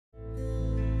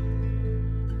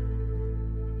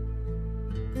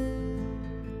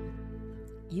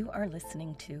You are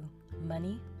listening to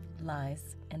Money,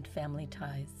 Lies, and Family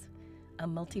Ties, a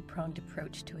multi-pronged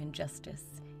approach to injustice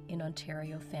in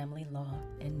Ontario family law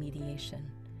and mediation.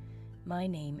 My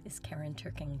name is Karen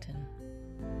Turkington.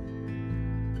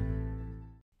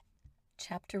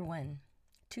 Chapter 1,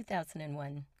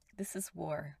 2001, This is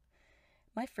War.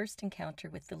 My first encounter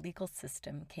with the legal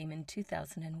system came in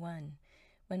 2001,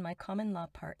 when my common law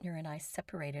partner and I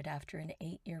separated after an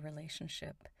 8-year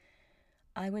relationship.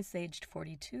 I was aged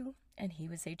 42 and he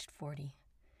was aged 40.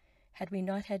 Had we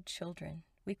not had children,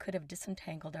 we could have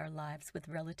disentangled our lives with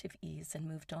relative ease and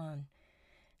moved on.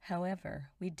 However,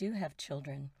 we do have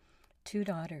children, 2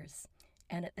 daughters,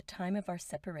 and at the time of our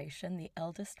separation, the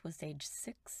eldest was age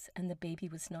 6 and the baby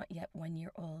was not yet 1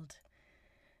 year old.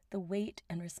 The weight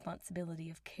and responsibility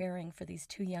of caring for these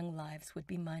 2 young lives would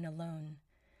be mine alone.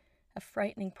 A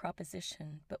frightening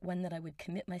proposition, but one that I would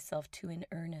commit myself to in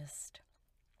earnest.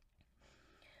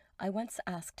 I once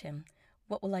asked him,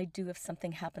 "What will I do if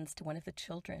something happens to one of the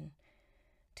children?"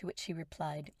 To which he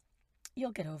replied,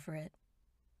 "You'll get over it."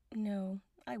 No,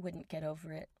 I wouldn't get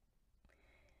over it.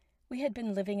 We had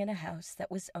been living in a house that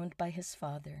was owned by his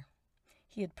father.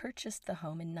 He had purchased the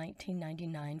home in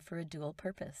 1999 for a dual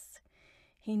purpose.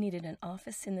 He needed an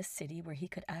office in the city where he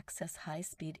could access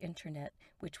high-speed internet,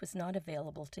 which was not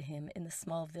available to him in the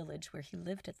small village where he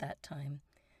lived at that time.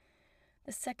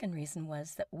 The second reason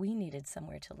was that we needed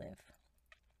somewhere to live.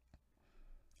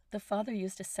 The father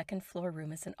used a second-floor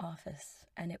room as an office,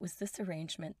 and it was this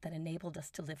arrangement that enabled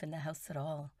us to live in the house at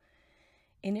all.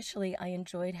 Initially, I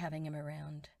enjoyed having him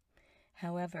around.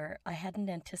 However, I hadn't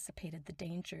anticipated the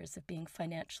dangers of being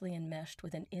financially enmeshed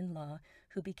with an in-law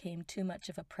who became too much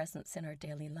of a presence in our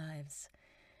daily lives.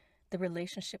 The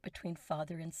relationship between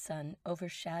father and son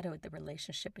overshadowed the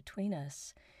relationship between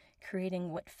us, creating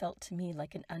what felt to me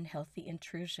like an unhealthy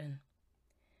intrusion.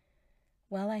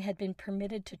 While I had been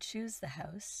permitted to choose the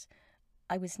house,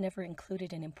 I was never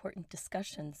included in important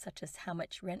discussions such as how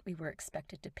much rent we were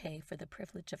expected to pay for the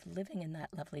privilege of living in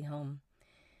that lovely home.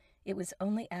 It was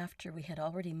only after we had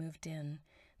already moved in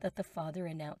that the father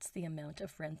announced the amount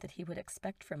of rent that he would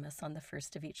expect from us on the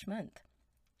first of each month.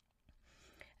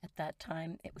 At that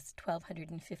time, it was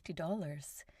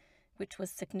 $1,250, which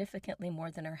was significantly more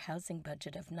than our housing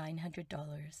budget of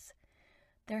 $900.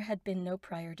 There had been no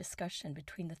prior discussion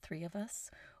between the 3 of us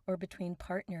or between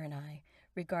partner and I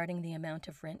regarding the amount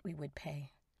of rent we would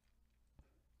pay.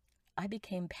 I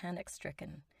became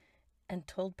panic-stricken and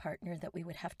told partner that we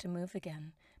would have to move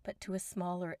again, but to a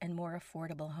smaller and more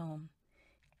affordable home.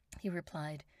 He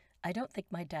replied, "I don't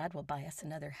think my dad will buy us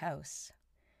another house."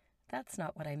 That's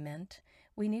not what I meant.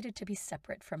 We needed to be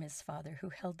separate from his father, who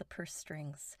held the purse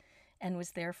strings, and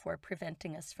was therefore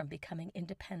preventing us from becoming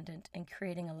independent and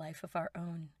creating a life of our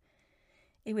own.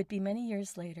 It would be many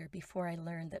years later before I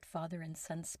learned that father and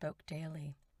son spoke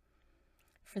daily.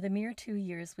 For the mere 2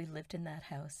 years we lived in that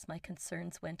house, my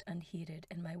concerns went unheeded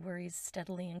and my worries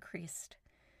steadily increased.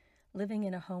 Living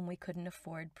in a home we couldn't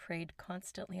afford preyed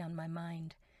constantly on my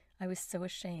mind. I was so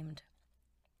ashamed.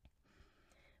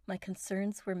 My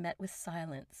concerns were met with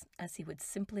silence, as he would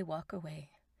simply walk away.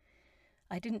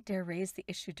 I didn't dare raise the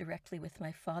issue directly with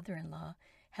my father-in-law,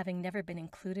 having never been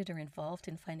included or involved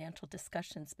in financial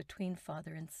discussions between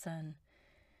father and son.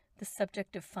 The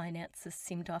subject of finances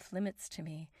seemed off limits to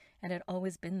me, and had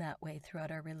always been that way throughout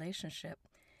our relationship.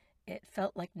 It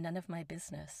felt like none of my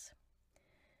business.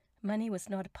 Money was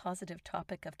not a positive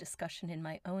topic of discussion in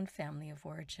my own family of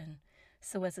origin,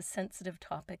 so as a sensitive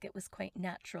topic it was quite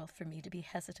natural for me to be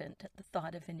hesitant at the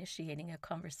thought of initiating a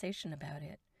conversation about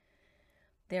it.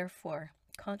 Therefore,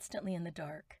 constantly in the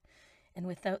dark, and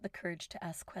without the courage to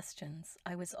ask questions,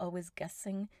 I was always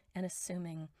guessing and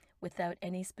assuming without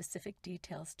any specific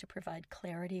details to provide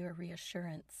clarity or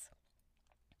reassurance.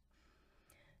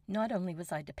 Not only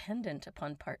was I dependent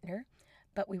upon partner,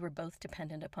 but we were both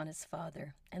dependent upon his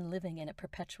father and living in a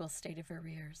perpetual state of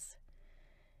arrears.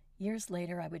 Years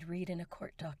later, I would read in a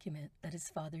court document that his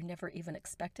father never even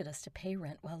expected us to pay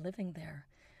rent while living there,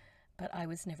 but I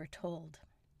was never told.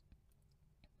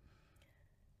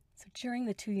 So during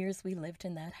the 2 years we lived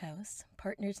in that house,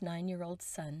 partner's 9-year-old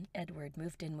son, Edward,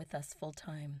 moved in with us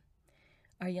full-time.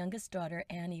 Our youngest daughter,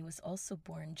 Annie, was also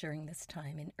born during this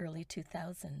time in early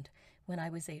 2000, when I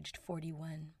was aged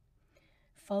 41.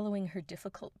 Following her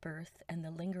difficult birth and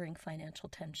the lingering financial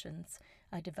tensions,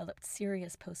 I developed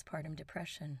serious postpartum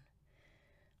depression.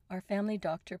 Our family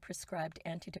doctor prescribed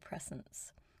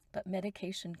antidepressants, but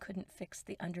medication couldn't fix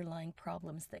the underlying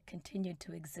problems that continued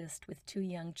to exist with 2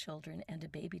 young children and a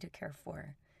baby to care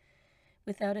for.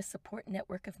 Without a support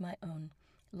network of my own,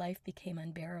 life became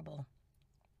unbearable.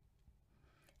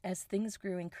 As things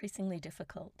grew increasingly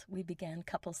difficult, we began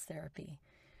couples therapy,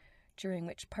 during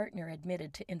which partner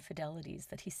admitted to infidelities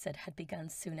that he said had begun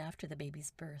soon after the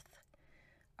baby's birth.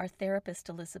 Our therapist,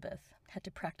 Elizabeth, had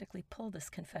to practically pull this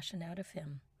confession out of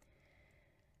him.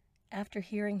 After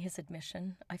hearing his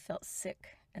admission, I felt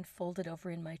sick and folded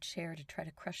over in my chair to try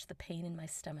to crush the pain in my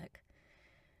stomach.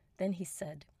 Then he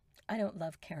said, "I don't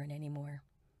love Karen anymore."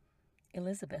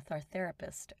 Elizabeth, our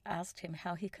therapist, asked him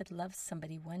how he could love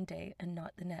somebody one day and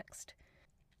not the next,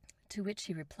 to which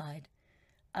he replied,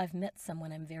 "I've met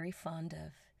someone I'm very fond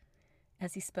of."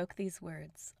 As he spoke these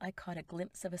words, I caught a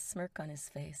glimpse of a smirk on his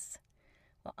face.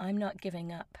 "Well, I'm not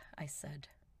giving up," I said.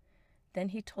 Then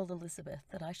he told Elizabeth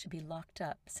that I should be locked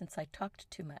up since I talked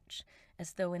too much,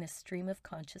 as though in a stream of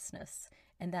consciousness,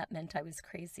 and that meant I was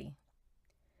crazy.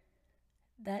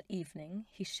 That evening,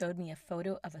 he showed me a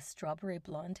photo of a strawberry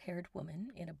blonde-haired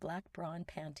woman in a black bra and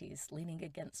panties leaning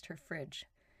against her fridge.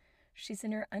 "She's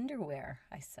in her underwear,"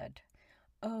 I said.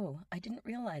 "Oh, I didn't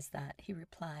realize that," he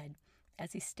replied,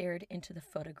 as he stared into the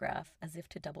photograph as if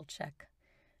to double-check.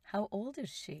 "How old is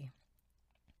she?"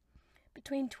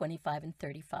 "Between 25 and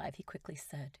 35, he quickly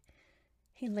said.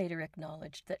 He later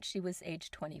acknowledged that she was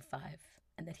age 25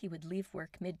 and that he would leave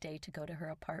work midday to go to her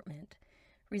apartment,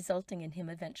 resulting in him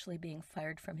eventually being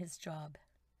fired from his job.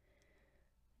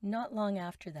 Not long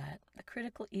after that, a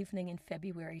critical evening in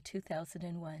February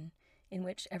 2001, in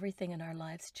which everything in our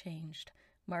lives changed,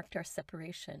 marked our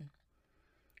separation.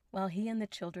 While he and the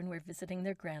children were visiting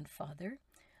their grandfather,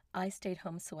 I stayed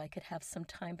home so I could have some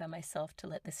time by myself to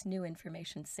let this new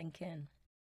information sink in.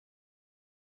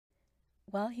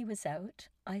 While he was out,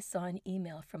 I saw an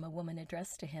email from a woman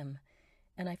addressed to him,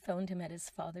 and I phoned him at his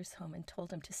father's home and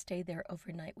told him to stay there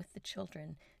overnight with the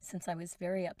children, since I was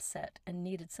very upset and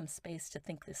needed some space to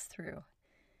think this through.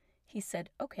 He said,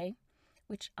 "Okay,"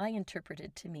 which I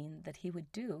interpreted to mean that he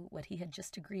would do what he had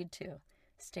just agreed to,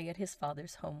 stay at his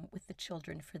father's home with the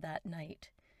children for that night.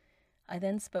 I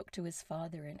then spoke to his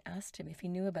father and asked him if he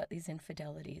knew about these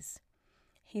infidelities.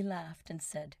 He laughed and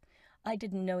said, "I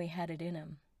didn't know he had it in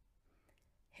him."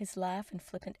 His laugh and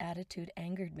flippant attitude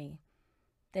angered me.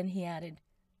 Then he added,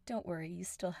 "Don't worry, you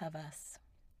still have us."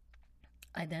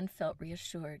 I then felt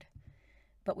reassured.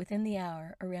 But within the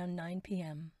hour, around 9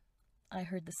 p.m., I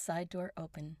heard the side door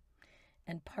open,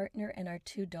 and partner and our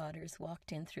 2 daughters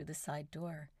walked in through the side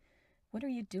door. "What are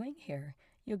you doing here?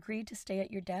 You agreed to stay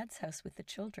at your dad's house with the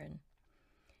children."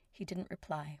 He didn't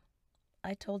reply.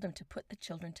 I told him to put the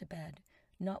children to bed,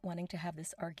 not wanting to have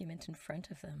this argument in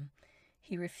front of them.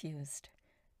 He refused.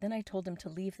 Then I told him to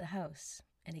leave the house,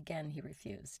 and again he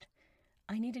refused.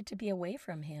 I needed to be away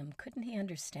from him. Couldn't he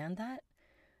understand that?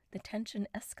 The tension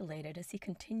escalated as he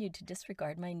continued to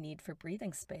disregard my need for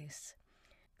breathing space.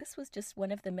 This was just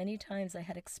one of the many times I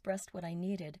had expressed what I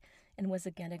needed and was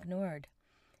again ignored.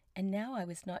 And now I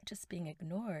was not just being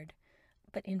ignored,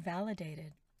 but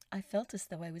invalidated. I felt as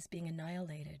though I was being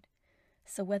annihilated.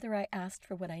 So whether I asked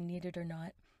for what I needed or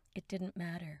not, it didn't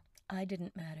matter. I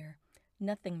didn't matter.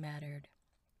 Nothing mattered.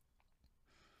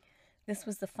 This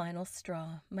was the final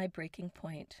straw, my breaking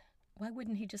point. Why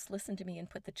wouldn't he just listen to me and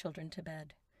put the children to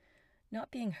bed?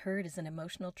 Not being heard is an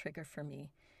emotional trigger for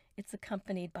me. It's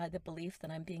accompanied by the belief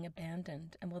that I'm being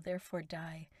abandoned and will therefore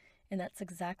die, and that's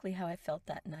exactly how I felt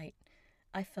that night.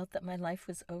 I felt that my life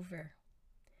was over.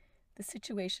 The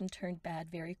situation turned bad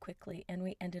very quickly, and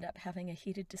we ended up having a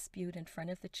heated dispute in front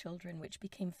of the children, which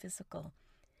became physical.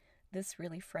 This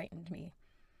really frightened me.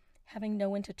 Having no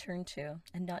one to turn to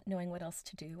and not knowing what else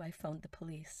to do, I phoned the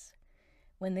police.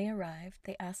 When they arrived,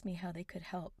 they asked me how they could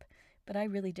help, but I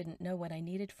really didn't know what I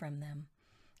needed from them.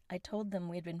 I told them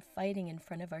we had been fighting in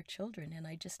front of our children and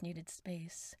I just needed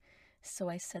space, so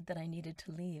I said that I needed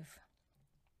to leave.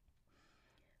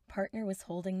 Partner was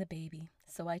holding the baby,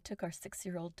 so I took our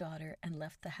 6-year-old daughter and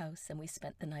left the house, and we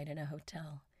spent the night in a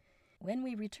hotel. When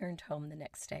we returned home the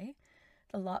next day,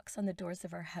 the locks on the doors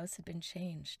of our house had been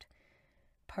changed.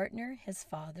 Partner, his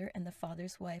father, and the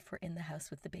father's wife were in the house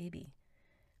with the baby.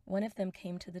 One of them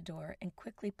came to the door and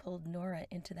quickly pulled Nora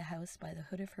into the house by the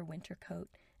hood of her winter coat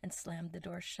and slammed the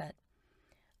door shut.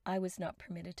 I was not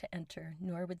permitted to enter,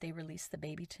 nor would they release the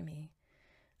baby to me.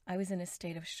 I was in a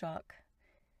state of shock.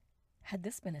 Had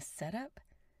this been a setup?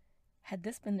 Had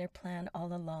this been their plan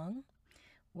all along?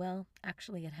 Well,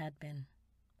 actually it had been.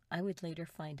 I would later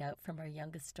find out from our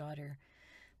youngest daughter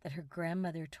that her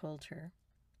grandmother told her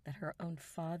that her own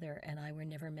father and I were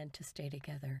never meant to stay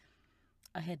together.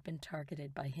 I had been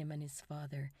targeted by him and his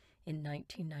father in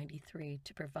 1993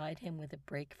 to provide him with a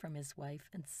break from his wife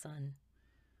and son.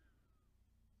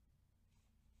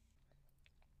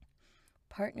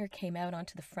 Partner came out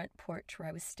onto the front porch where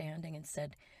I was standing and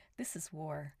said, "This is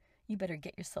war. You better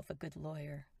get yourself a good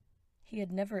lawyer. He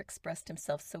had never expressed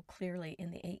himself so clearly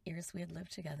in the 8 years we had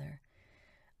lived together.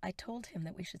 I told him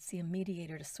that we should see a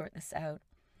mediator to sort this out.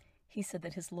 He said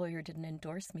that his lawyer didn't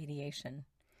endorse mediation.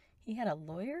 He had a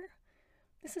lawyer?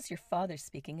 This is your father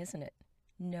speaking, isn't it?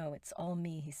 No, it's all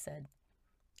me, he said.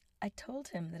 I told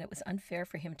him that it was unfair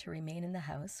for him to remain in the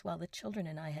house while the children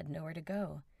and I had nowhere to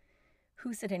go.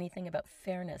 Who said anything about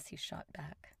fairness, he shot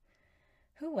back.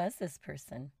 Who was this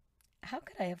person? How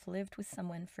could I have lived with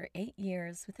someone for 8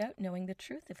 years without knowing the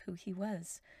truth of who he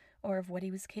was or of what he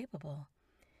was capable?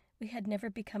 We had never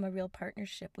become a real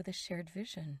partnership with a shared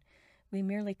vision. We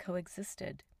merely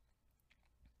coexisted.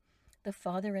 The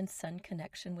father and son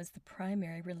connection was the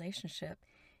primary relationship,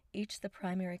 each the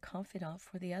primary confidant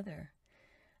for the other.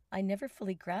 I never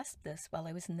fully grasped this while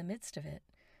I was in the midst of it.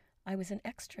 I was an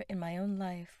extra in my own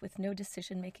life with no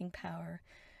decision-making power,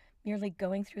 merely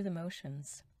going through the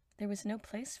motions. There was no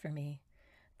place for me.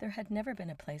 There had never been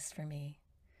a place for me.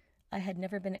 I had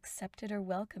never been accepted or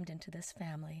welcomed into this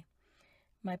family.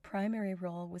 My primary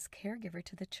role was caregiver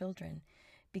to the children,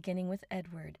 beginning with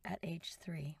Edward at age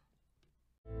 3.